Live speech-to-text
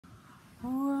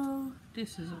Whoa,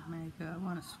 this is Omega. I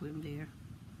want to swim there.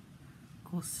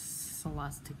 Cool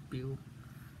celestic view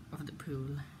of the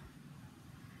pool.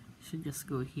 Should just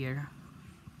go here.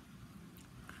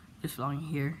 Just long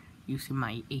here using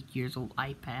my 8 years old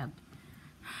iPad.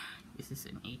 This is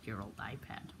an 8-year-old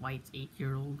iPad. Why it's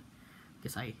 8-year-old?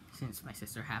 Because since my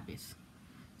sister have this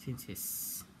since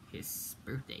his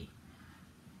birthday.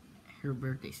 Her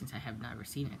birthday, since I have never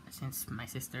seen it. Since my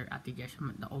sister Ate Jesha,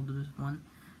 the oldest one,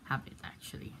 have it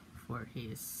actually for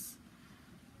his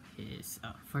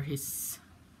 13th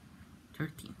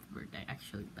birthday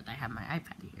actually. But I have my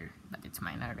iPad here, but it's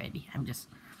mine already. I'm just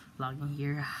logging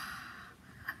here.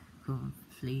 Cool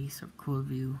place or cool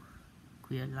view.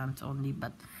 Kuya Lance only,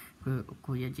 but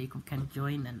Kuya Jacob can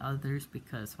join and others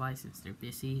because why? Since they're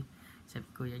busy.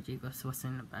 Except Kuya Jacob was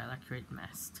in a electric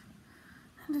mast.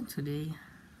 And then today,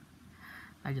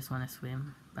 I just want to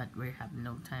swim, but we have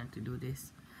no time to do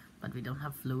this. But we don't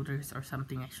have floaters or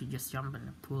something. I should just jump in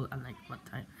the pool. And like, what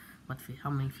time? What feet? How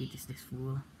many feet is this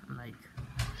pool? I'm like,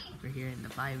 we're here in the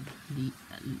 5D.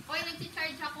 Oy,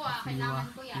 nag-charge ako ah.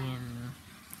 Kailangan ko yan.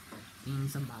 In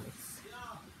Zambales.